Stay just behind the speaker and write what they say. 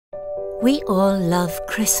We all love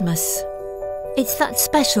Christmas. It's that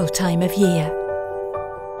special time of year.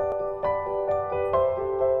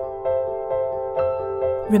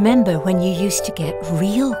 Remember when you used to get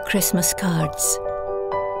real Christmas cards?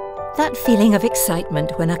 That feeling of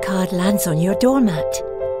excitement when a card lands on your doormat.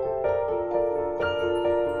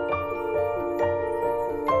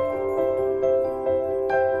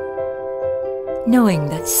 Knowing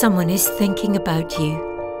that someone is thinking about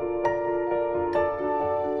you.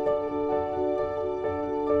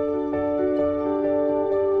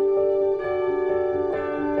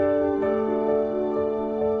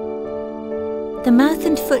 The mouth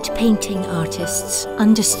and foot painting artists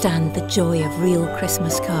understand the joy of real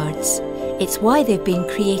Christmas cards. It's why they've been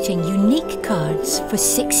creating unique cards for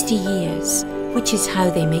 60 years, which is how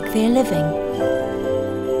they make their living.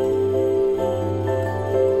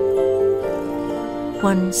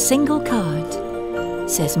 One single card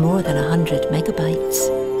says more than 100 megabytes.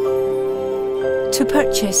 To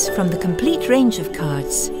purchase from the complete range of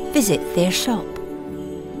cards, visit their shop.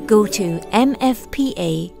 Go to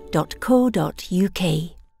mfpa.co.uk.